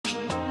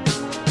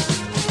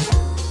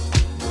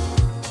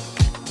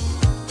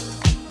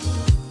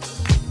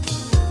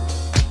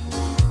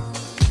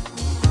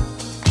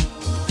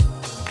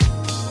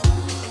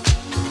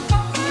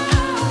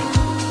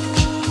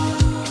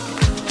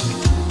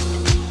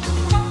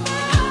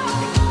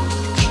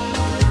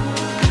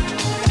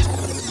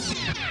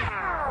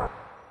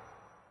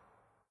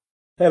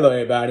Hello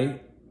everybody,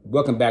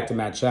 welcome back to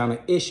my channel.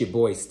 It's your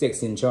boy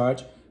Sticks in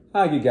Charge.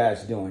 How you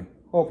guys doing?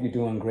 Hope you're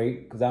doing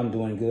great, because I'm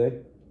doing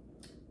good.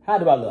 How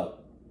do I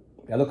look?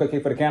 Do I look okay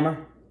for the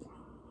camera?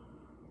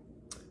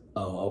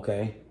 Oh,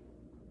 okay.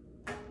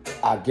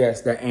 I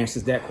guess that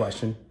answers that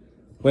question.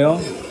 Well,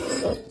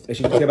 as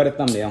you can tell by the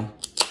thumbnail,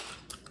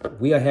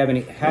 we are having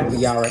a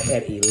happy hour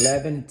at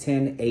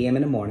 11:10 a.m.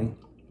 in the morning.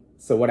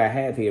 So what I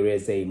have here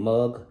is a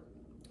mug,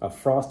 a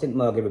frosted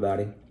mug,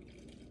 everybody.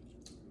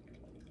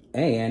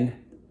 And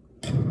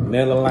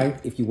Miller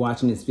Lite, if you're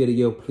watching this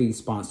video, please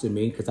sponsor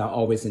me, because I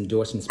always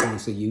endorse and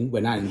sponsor you.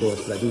 Well, not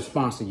endorse, but I do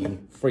sponsor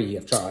you free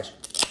of charge.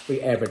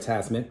 Free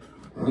advertisement.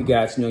 You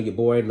guys know your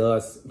boy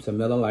loves some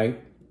Miller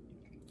Lite.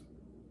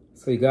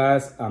 So you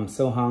guys, I'm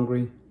so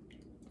hungry.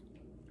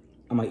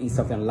 I'm going to eat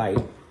something light.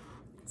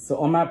 So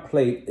on my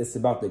plate, it's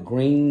about the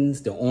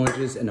greens, the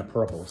oranges, and the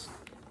purples.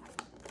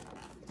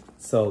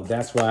 So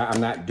that's why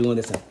I'm not doing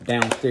this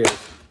downstairs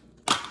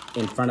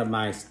in front of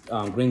my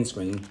green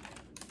screen,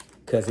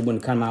 because it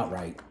wouldn't come out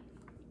right.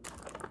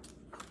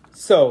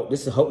 So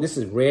this is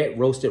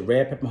roasted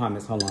red pepper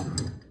hummus. Hold on.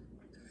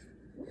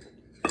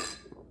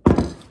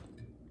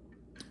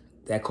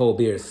 That cold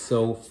beer is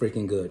so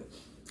freaking good.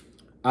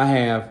 I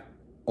have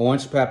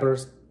orange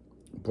peppers,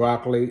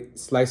 broccoli,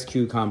 sliced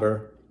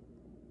cucumber,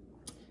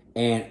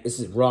 and this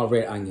is raw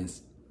red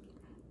onions.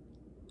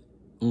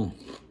 You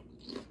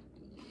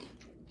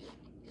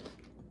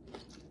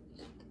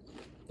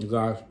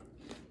guys,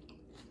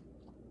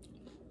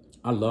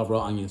 I love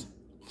raw onions.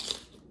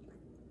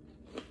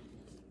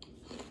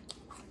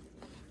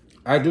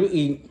 I do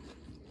eat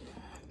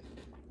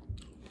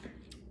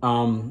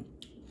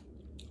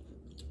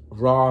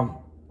raw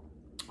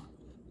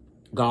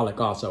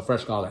garlic also,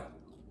 fresh garlic.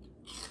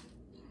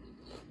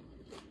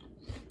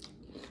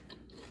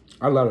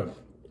 I love it.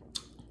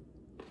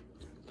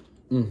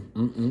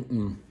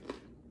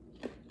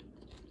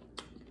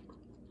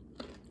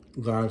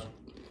 Guys,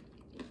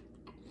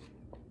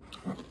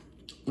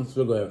 it's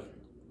so good.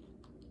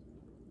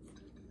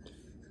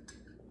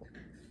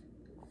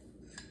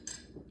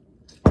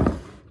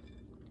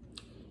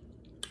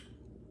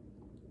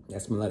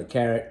 That's my little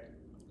carrot.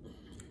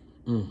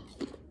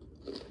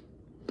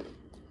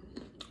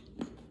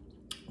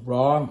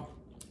 Raw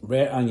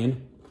red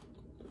onion.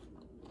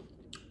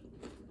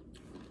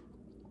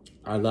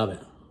 I love it.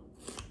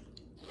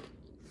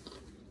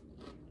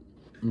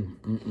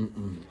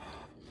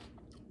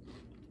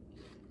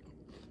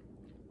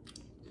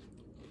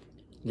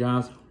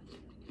 Guys,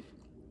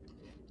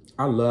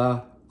 I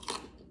love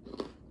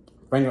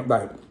bringing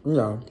back, you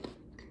know,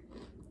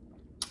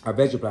 a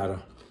veggie platter.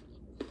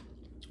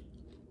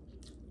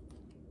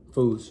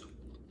 Foods.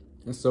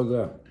 It's so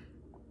good.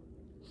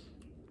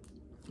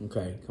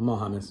 Okay, come on,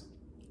 hummus.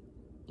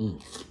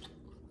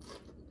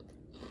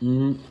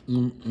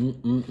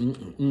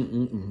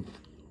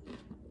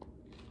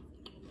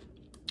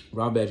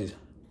 Raw veggies.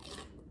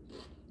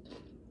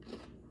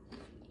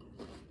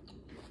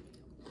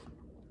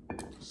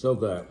 So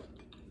good.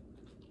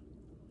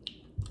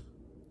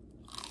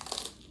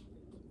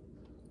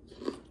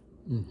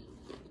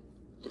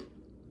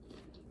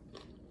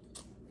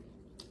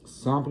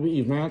 Some people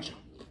eat ranch.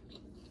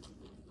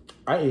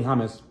 I eat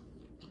hummus.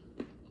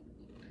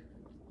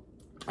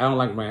 I don't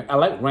like ranch. I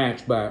like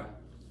ranch, but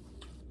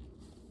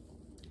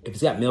if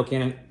it's got milk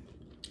in it,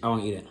 I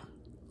won't eat it.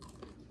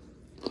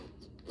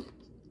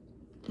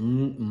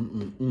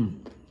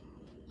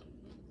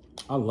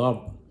 I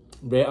love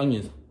red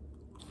onions.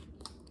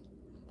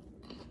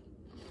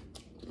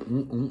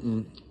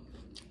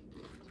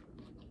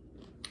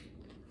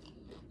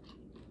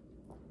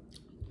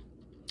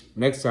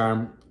 Next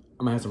time,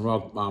 I'm gonna have some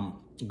raw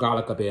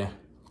garlic up here.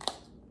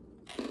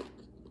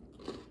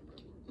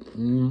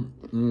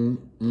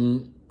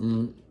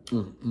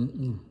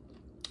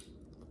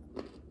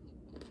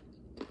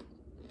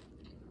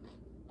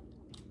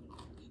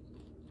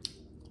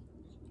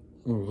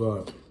 Oh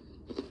God.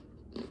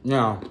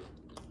 Now,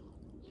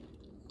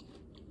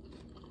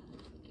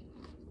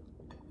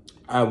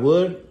 I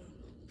would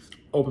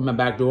open my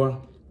back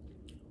door,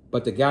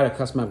 but the guy that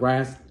cuts my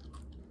grass,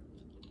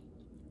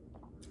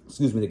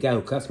 the guy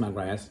who cuts my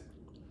grass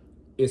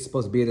is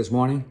supposed to be here this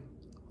morning.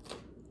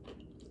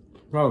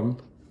 Problem.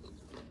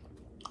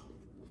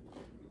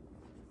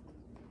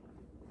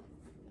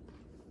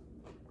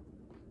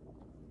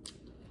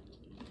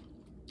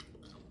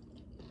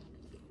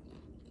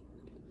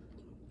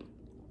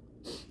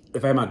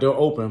 If I have my door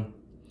open,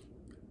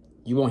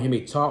 you won't hear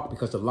me talk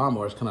because the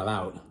lawnmower is kind of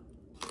loud.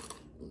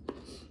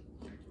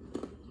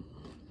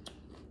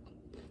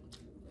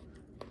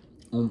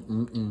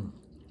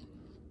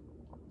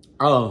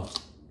 Oh.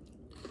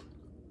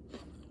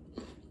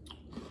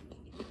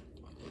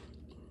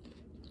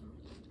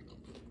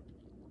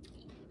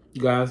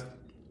 You guys,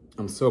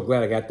 I'm so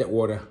glad I got that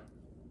water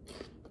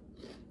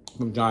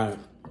from Giant.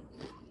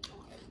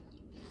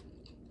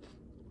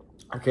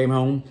 I came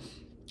home.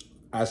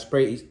 I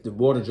sprayed the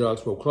water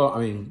jugs with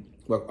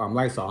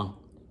Lysol.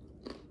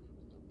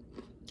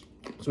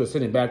 So it's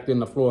sitting back there on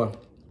the floor.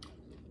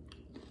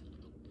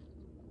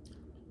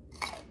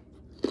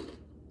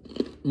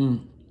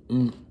 When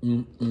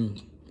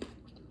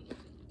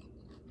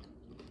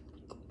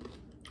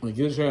you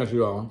get a chance,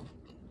 y'all,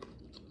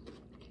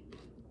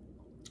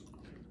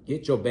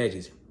 get your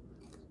veggies.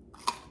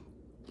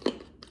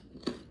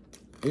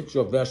 Get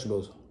your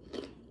vegetables.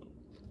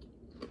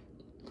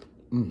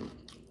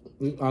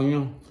 Eat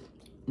onion.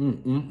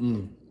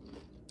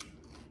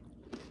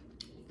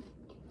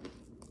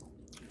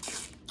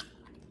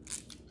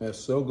 That's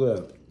so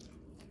good.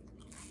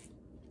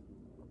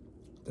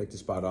 Take the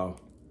spot off.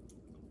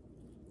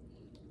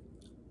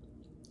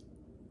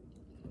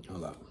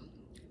 Hold up.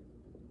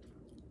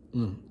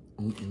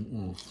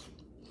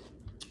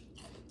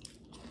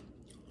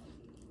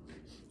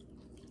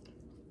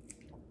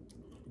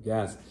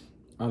 Guys,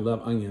 I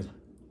love onions.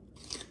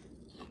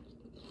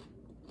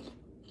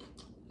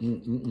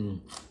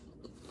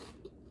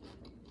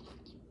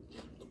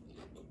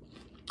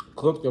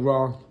 Cooked or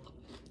raw,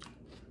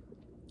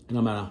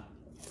 no matter.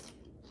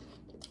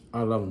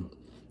 I love them.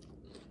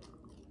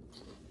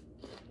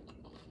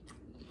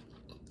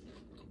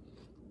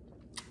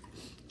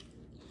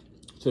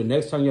 So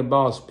next time your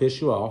boss piss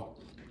you off,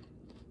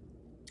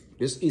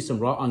 just eat some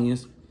raw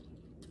onions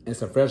and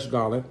some fresh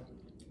garlic,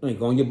 and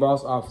go in your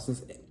boss's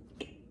offices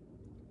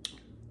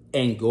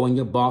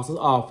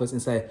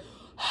and say,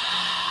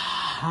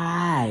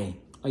 "Hi,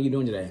 how you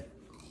doing today?"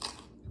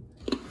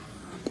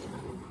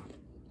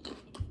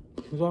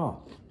 That's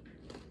all.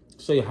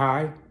 Say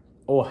hi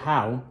or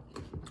how.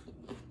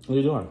 What are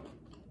you doing?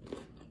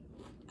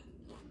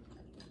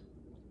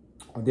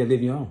 Or they'll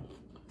leave you alone.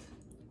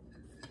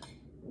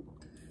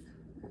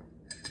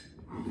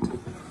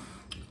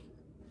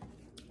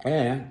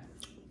 And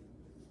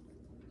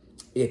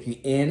if you're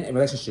in a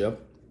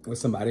relationship with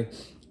somebody,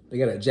 they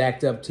got a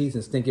jacked up teeth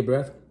and stinky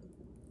breath,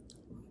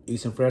 eat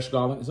some fresh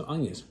garlic and some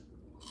onions.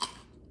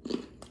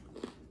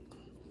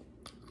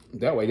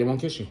 That way they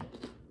won't kiss you.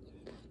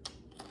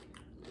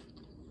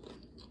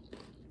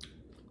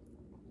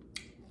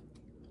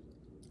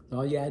 That's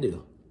all you gotta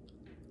do.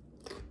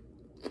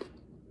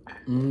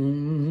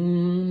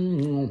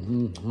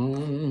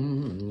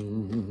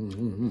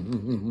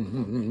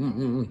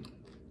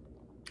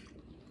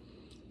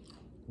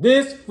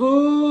 This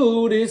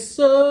food is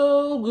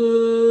so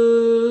good.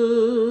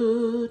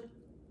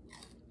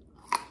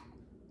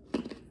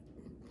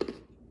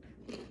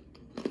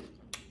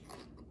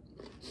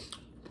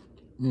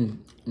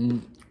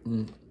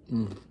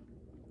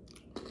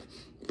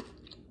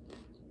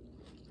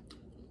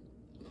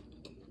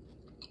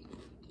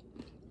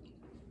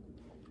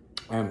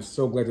 I am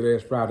so glad today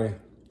is Friday.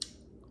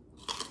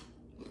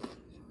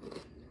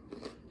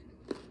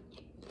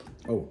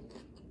 Oh.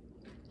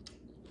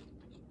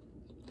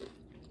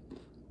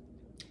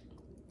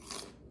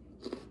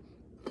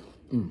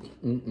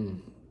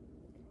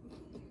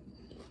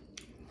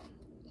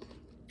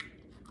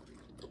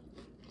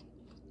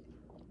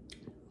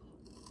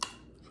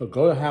 So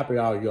go to happy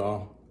hour,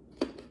 y'all,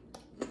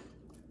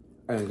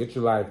 and get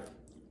your life.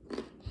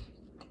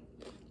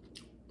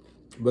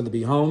 Whether it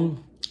be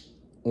home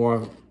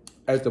or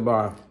at the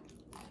bar.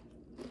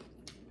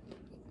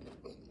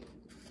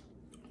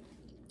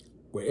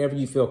 Wherever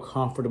you feel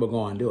comfortable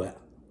going, do it.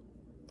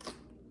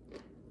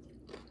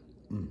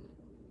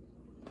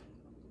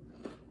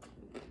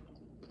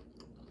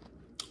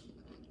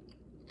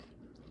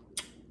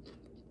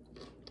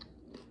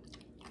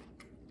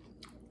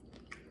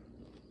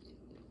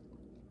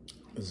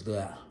 It's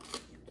good.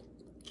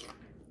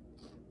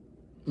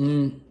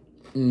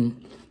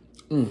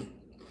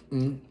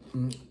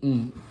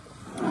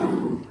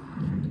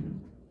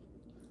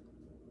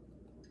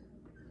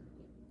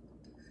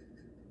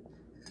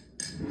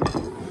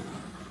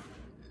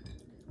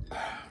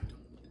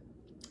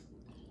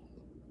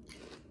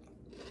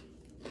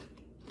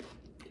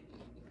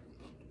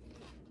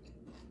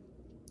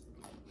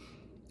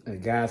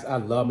 And guys, I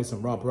love me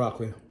some raw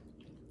broccoli.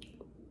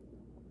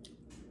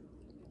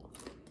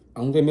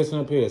 Only thing missing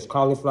up here is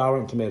cauliflower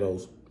and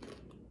tomatoes.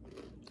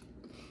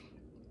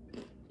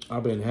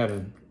 I'll be in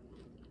heaven.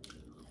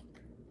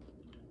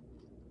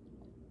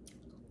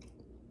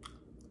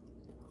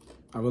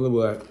 I really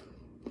would.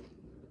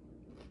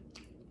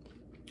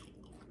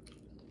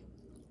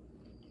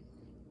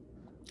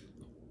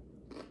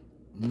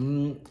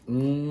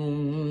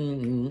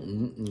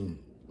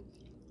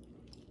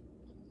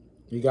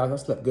 You guys, I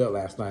slept good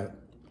last night.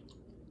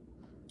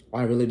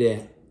 I really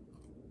did.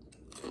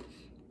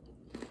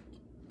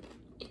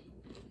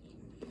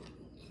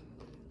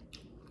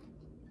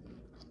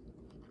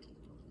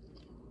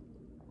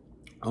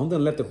 The only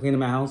thing left to clean in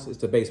my house is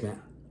the basement.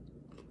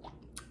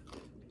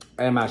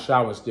 And my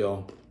shower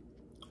still.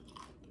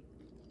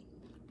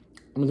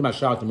 I'm gonna do my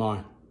shower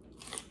tomorrow.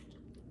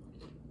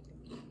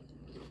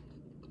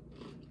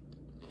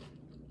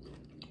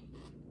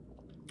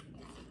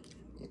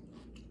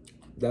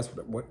 That's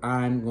what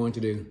I'm going to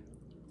do.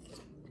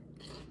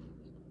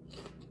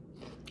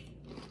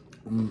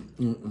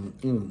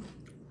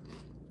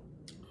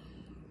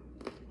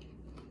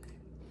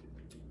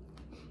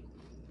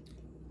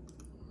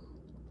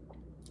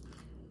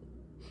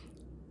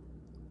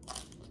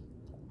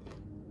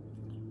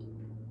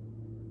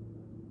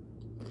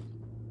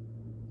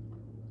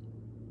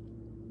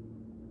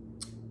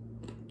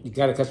 You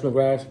got to cut some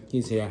grass?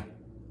 He's here.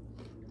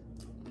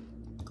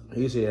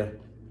 He's here.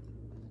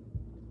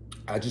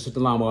 I just took the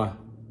lawnmower.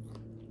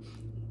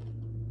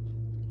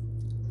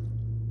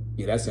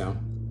 Yeah, that's him.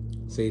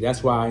 See,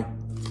 that's why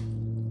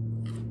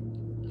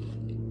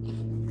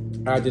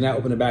I did not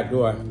open the back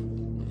door.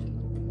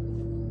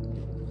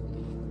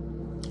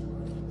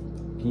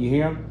 Can you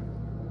hear him?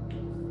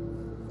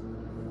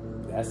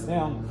 That's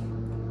him.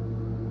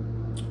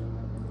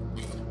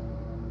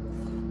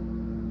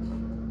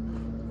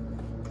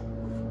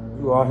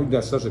 You all, he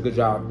does such a good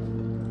job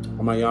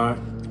on my yard.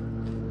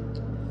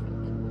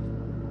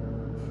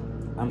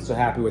 I'm so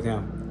happy with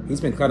him. He's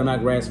been cutting my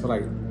grass for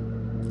like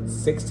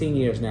 16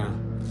 years now.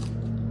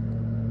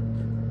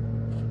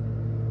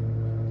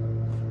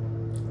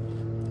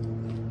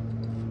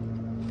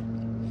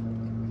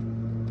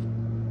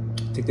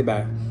 Take it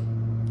back.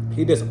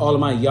 He does all of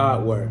my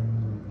yard work.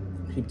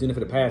 He's been doing it for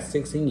the past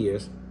 16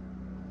 years.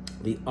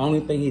 The only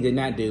thing he did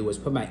not do was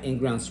put my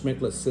in-ground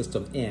sprinkler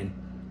system in.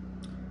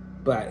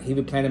 But he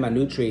been planting my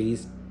new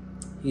trees.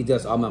 He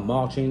does all my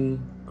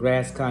mulching,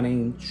 grass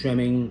cutting,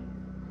 trimming,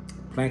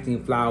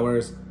 planting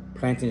flowers,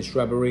 planting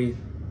shrubbery,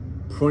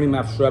 pruning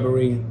my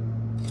shrubbery,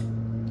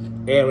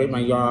 aerate my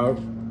yard,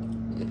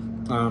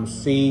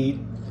 seed,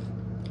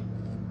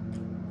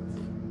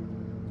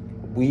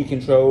 weed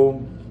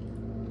control,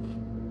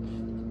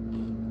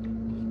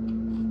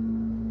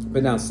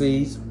 put down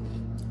seeds,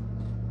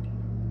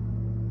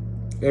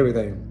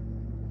 everything.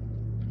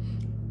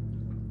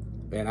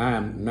 And I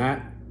am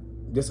not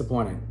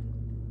disappointed.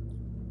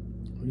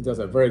 He does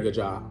a very good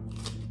job.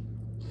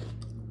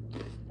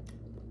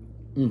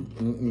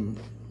 And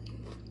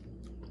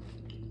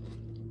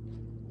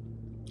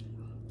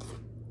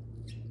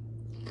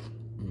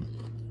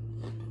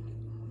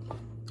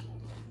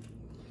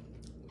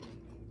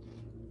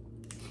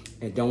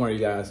don't worry,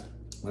 guys.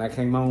 When I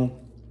came home,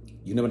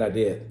 you know what I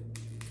did.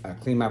 I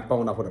cleaned my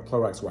phone off with a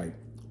Clorox wipe.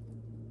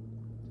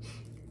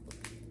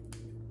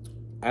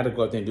 I had to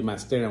go out there and do my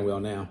steering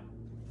wheel now.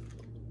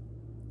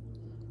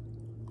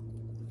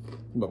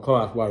 But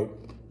Clorox wipe.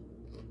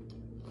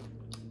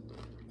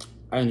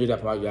 I didn't do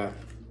that part yet.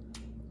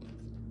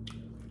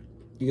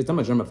 Because I'm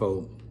a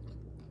germaphobe.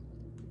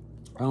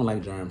 I don't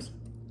like germs.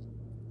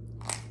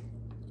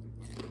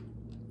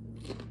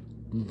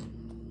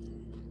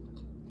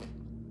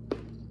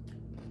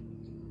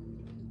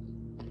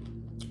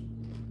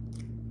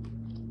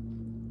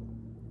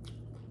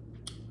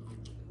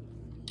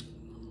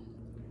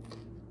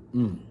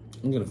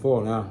 I'm getting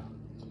full now.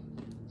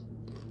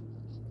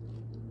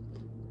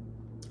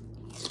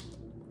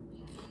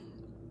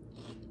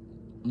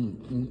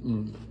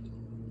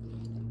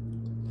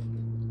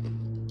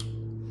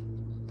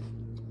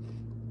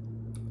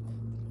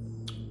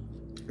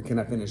 I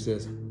cannot finish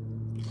this.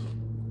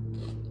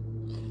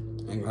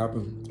 Ain't gonna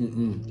happen.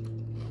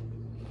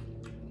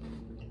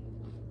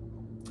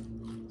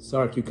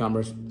 Sorry,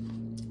 cucumbers.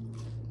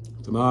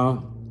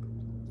 Tomorrow,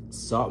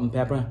 salt and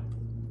pepper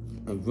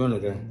and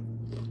vinegar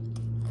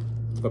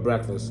for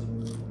breakfast.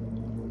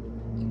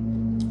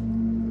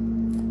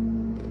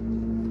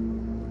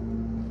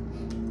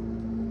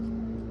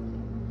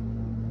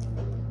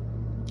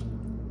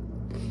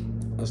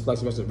 And slice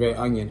the rest of the red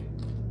onion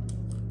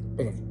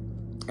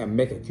and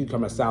make a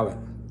cucumber salad.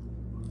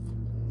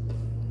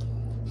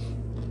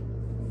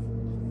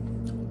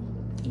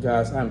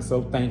 Guys, I'm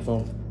so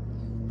thankful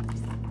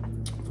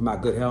for my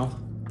good health,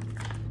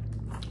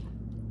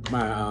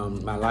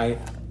 my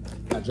life,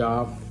 my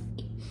job.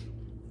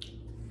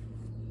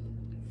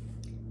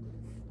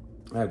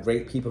 I have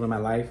great people in my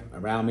life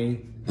around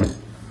me.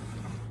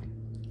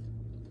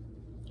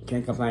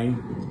 Can't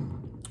complain.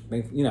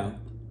 You know.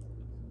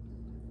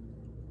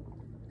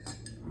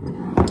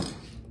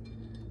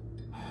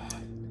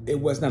 It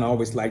was not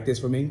always like this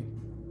for me,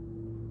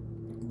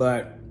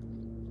 but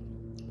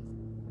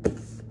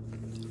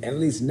at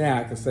least now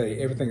I can say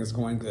everything is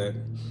going good.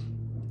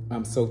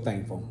 I'm so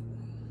thankful.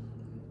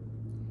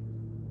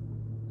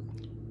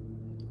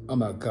 Oh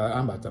my God,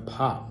 I'm about to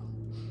pop.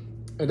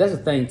 And that's the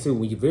thing too,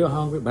 when you're real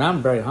hungry, but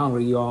I'm very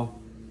hungry, y'all.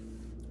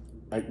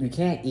 Like, you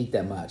can't eat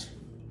that much.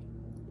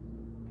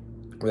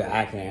 Well,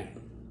 I can't.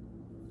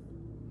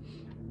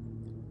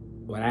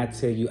 When I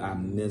tell you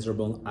I'm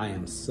miserable, I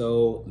am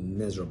so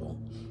miserable.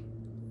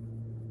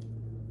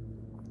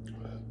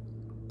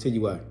 Tell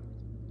you what,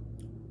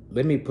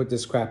 let me put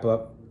this crap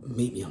up.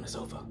 Meet me on the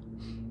sofa.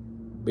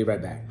 Be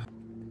right back.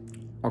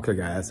 Okay,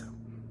 guys.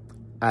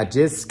 I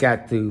just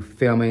got through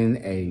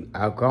filming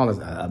I'll call it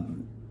a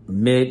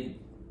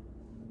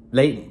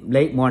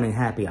late morning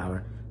happy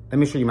hour. Let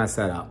me show you my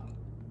setup.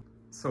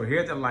 So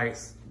here are the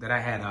lights that I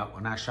had up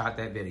when I shot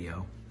that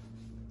video.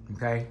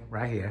 Okay,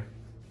 right here.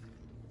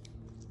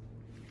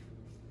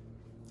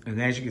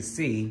 And as you can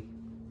see,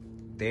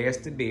 there's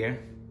the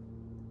beer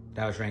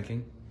that I was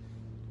drinking.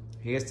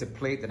 Here's the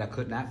plate that I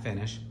could not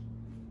finish.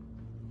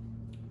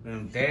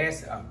 And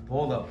there's a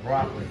bowl of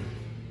broccoli.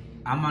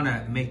 I'm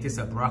gonna make this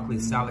a broccoli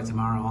salad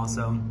tomorrow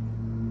also.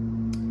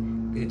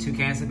 These are 2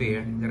 cans of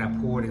beer that I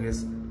poured in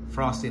this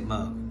frosted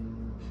mug.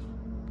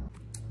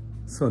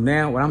 So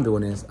now what I'm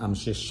doing is I'm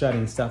just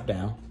shutting stuff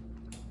down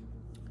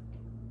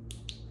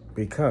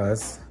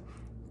because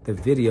the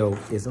video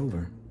is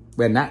over.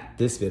 Well, not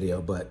this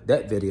video, but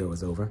that video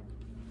is over.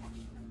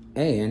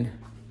 And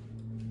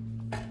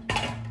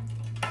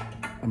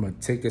I'm gonna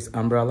take this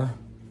umbrella,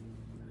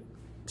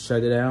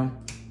 shut it down.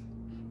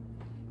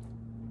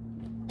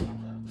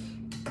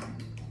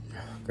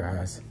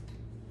 Guys,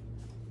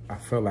 I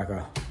feel like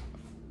a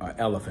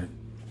elephant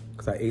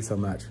because I ate so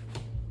much.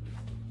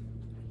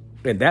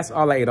 And that's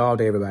all I ate all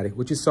day, everybody.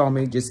 What you saw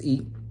me just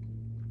eat,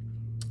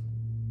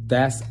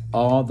 that's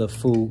all the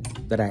food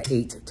that I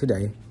ate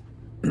today.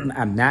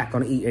 I'm not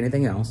gonna eat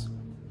anything else.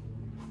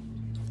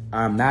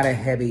 I'm not a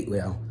heavy,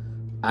 well,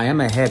 I am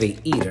a heavy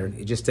eater.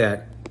 It's just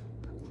that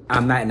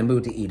I'm not in the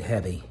mood to eat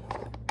heavy.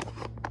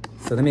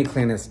 So let me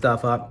clean this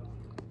stuff up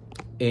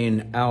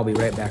and I'll be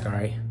right back, all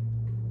right?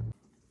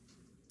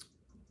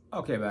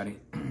 Okay, buddy.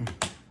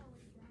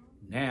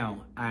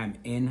 Now I'm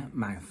in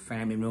my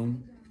family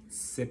room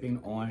sipping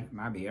on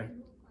my beer.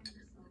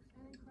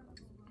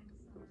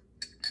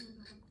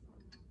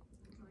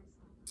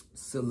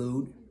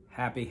 Salute,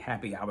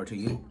 happy hour to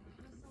you.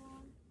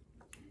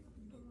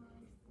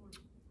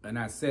 And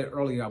I said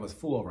earlier I was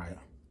full, right?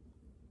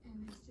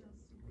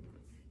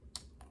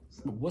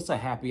 But what's a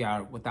happy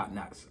hour without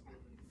nuts?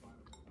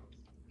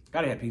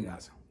 Gotta have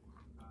peanuts.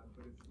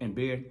 And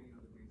beer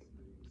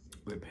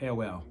with pair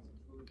well.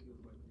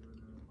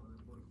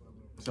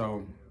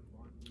 So,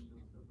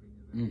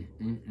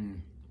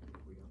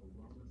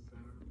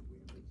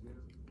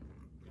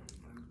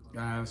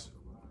 Guys,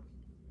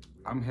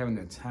 I'm having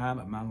the time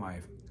of my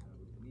life.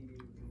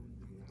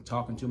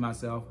 Talking to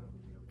myself,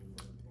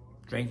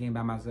 drinking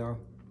by myself,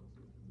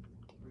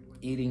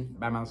 eating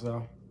by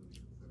myself.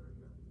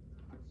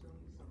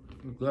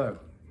 It's good.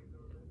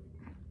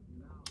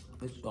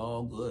 It's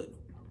all good.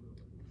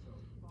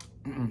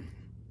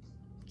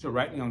 So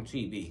right now on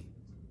TV,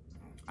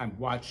 I'm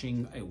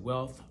watching a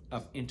wealth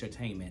of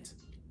entertainment.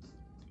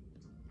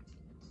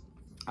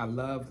 I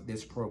love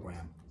this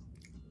program.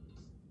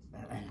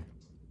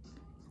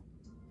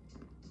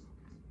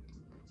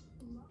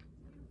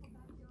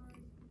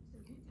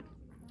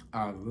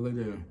 I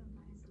really do.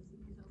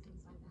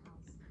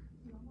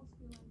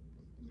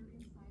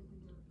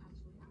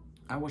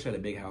 I wish I had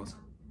a big house.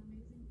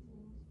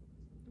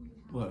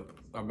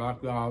 Look, a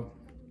backyard,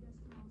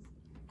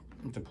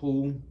 a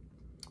pool,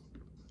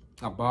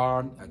 a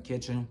bar, a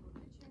kitchen,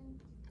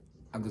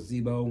 a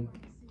gazebo,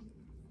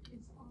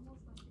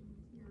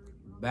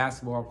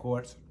 basketball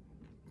courts,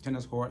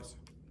 tennis courts.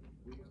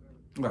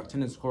 Well,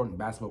 tennis court and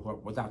basketball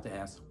court without the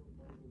S.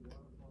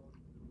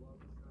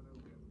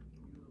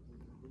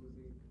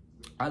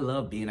 I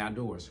love being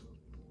outdoors.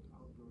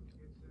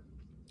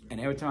 And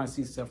every time I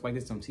see stuff like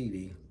this on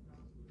TV,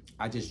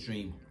 I just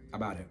dream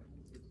about it.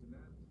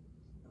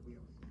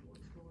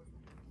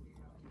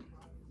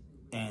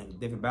 And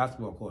different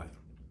basketball court.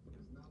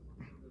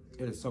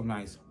 It is so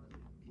nice.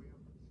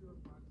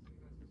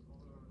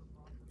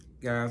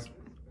 Guys,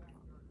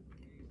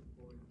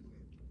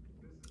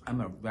 I'm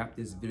gonna wrap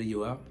this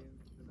video up.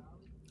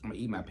 I'm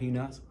gonna eat my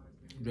peanuts,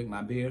 drink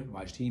my beer,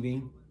 watch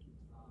TV.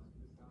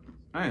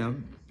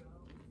 And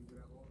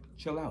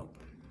chill out.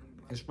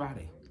 It's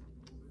Friday.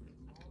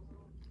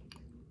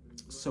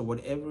 So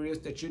whatever it is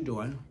that you're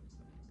doing,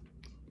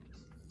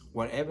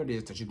 whatever it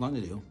is that you're going to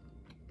do,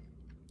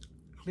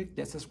 click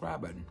that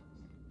subscribe button,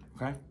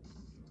 okay?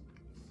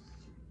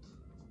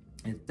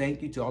 And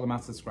thank you to all of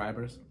my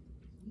subscribers.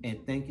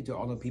 And thank you to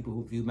all the people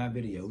who view my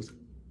videos.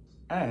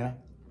 And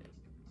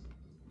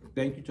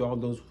thank you to all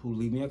those who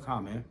leave me a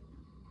comment.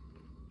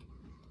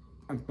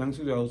 And thanks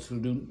to those who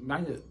do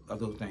neither of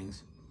those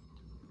things.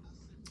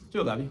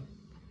 Still love you.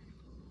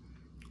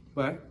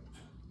 But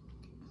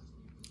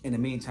in the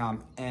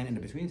meantime and in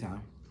the between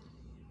time,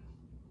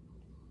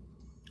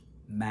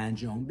 mind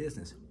your own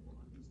business.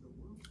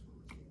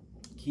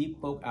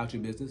 Keep folk out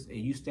your business and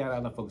you stay out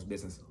of other folks'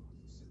 business.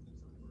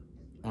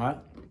 All right?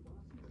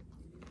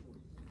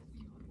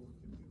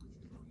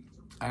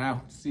 And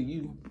I'll see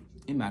you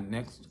in my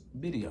next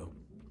video.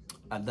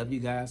 I love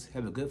you guys.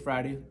 Have a good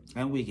Friday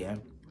and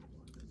weekend.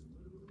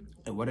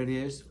 And what it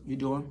is you're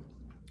doing,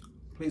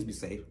 please be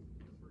safe.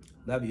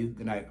 Love you.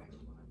 Good night.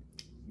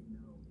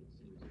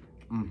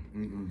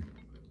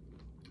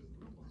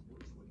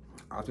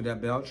 After that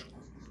belch,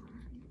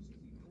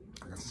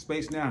 I got some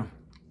space now.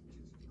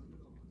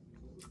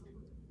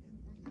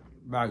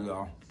 Bye,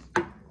 y'all.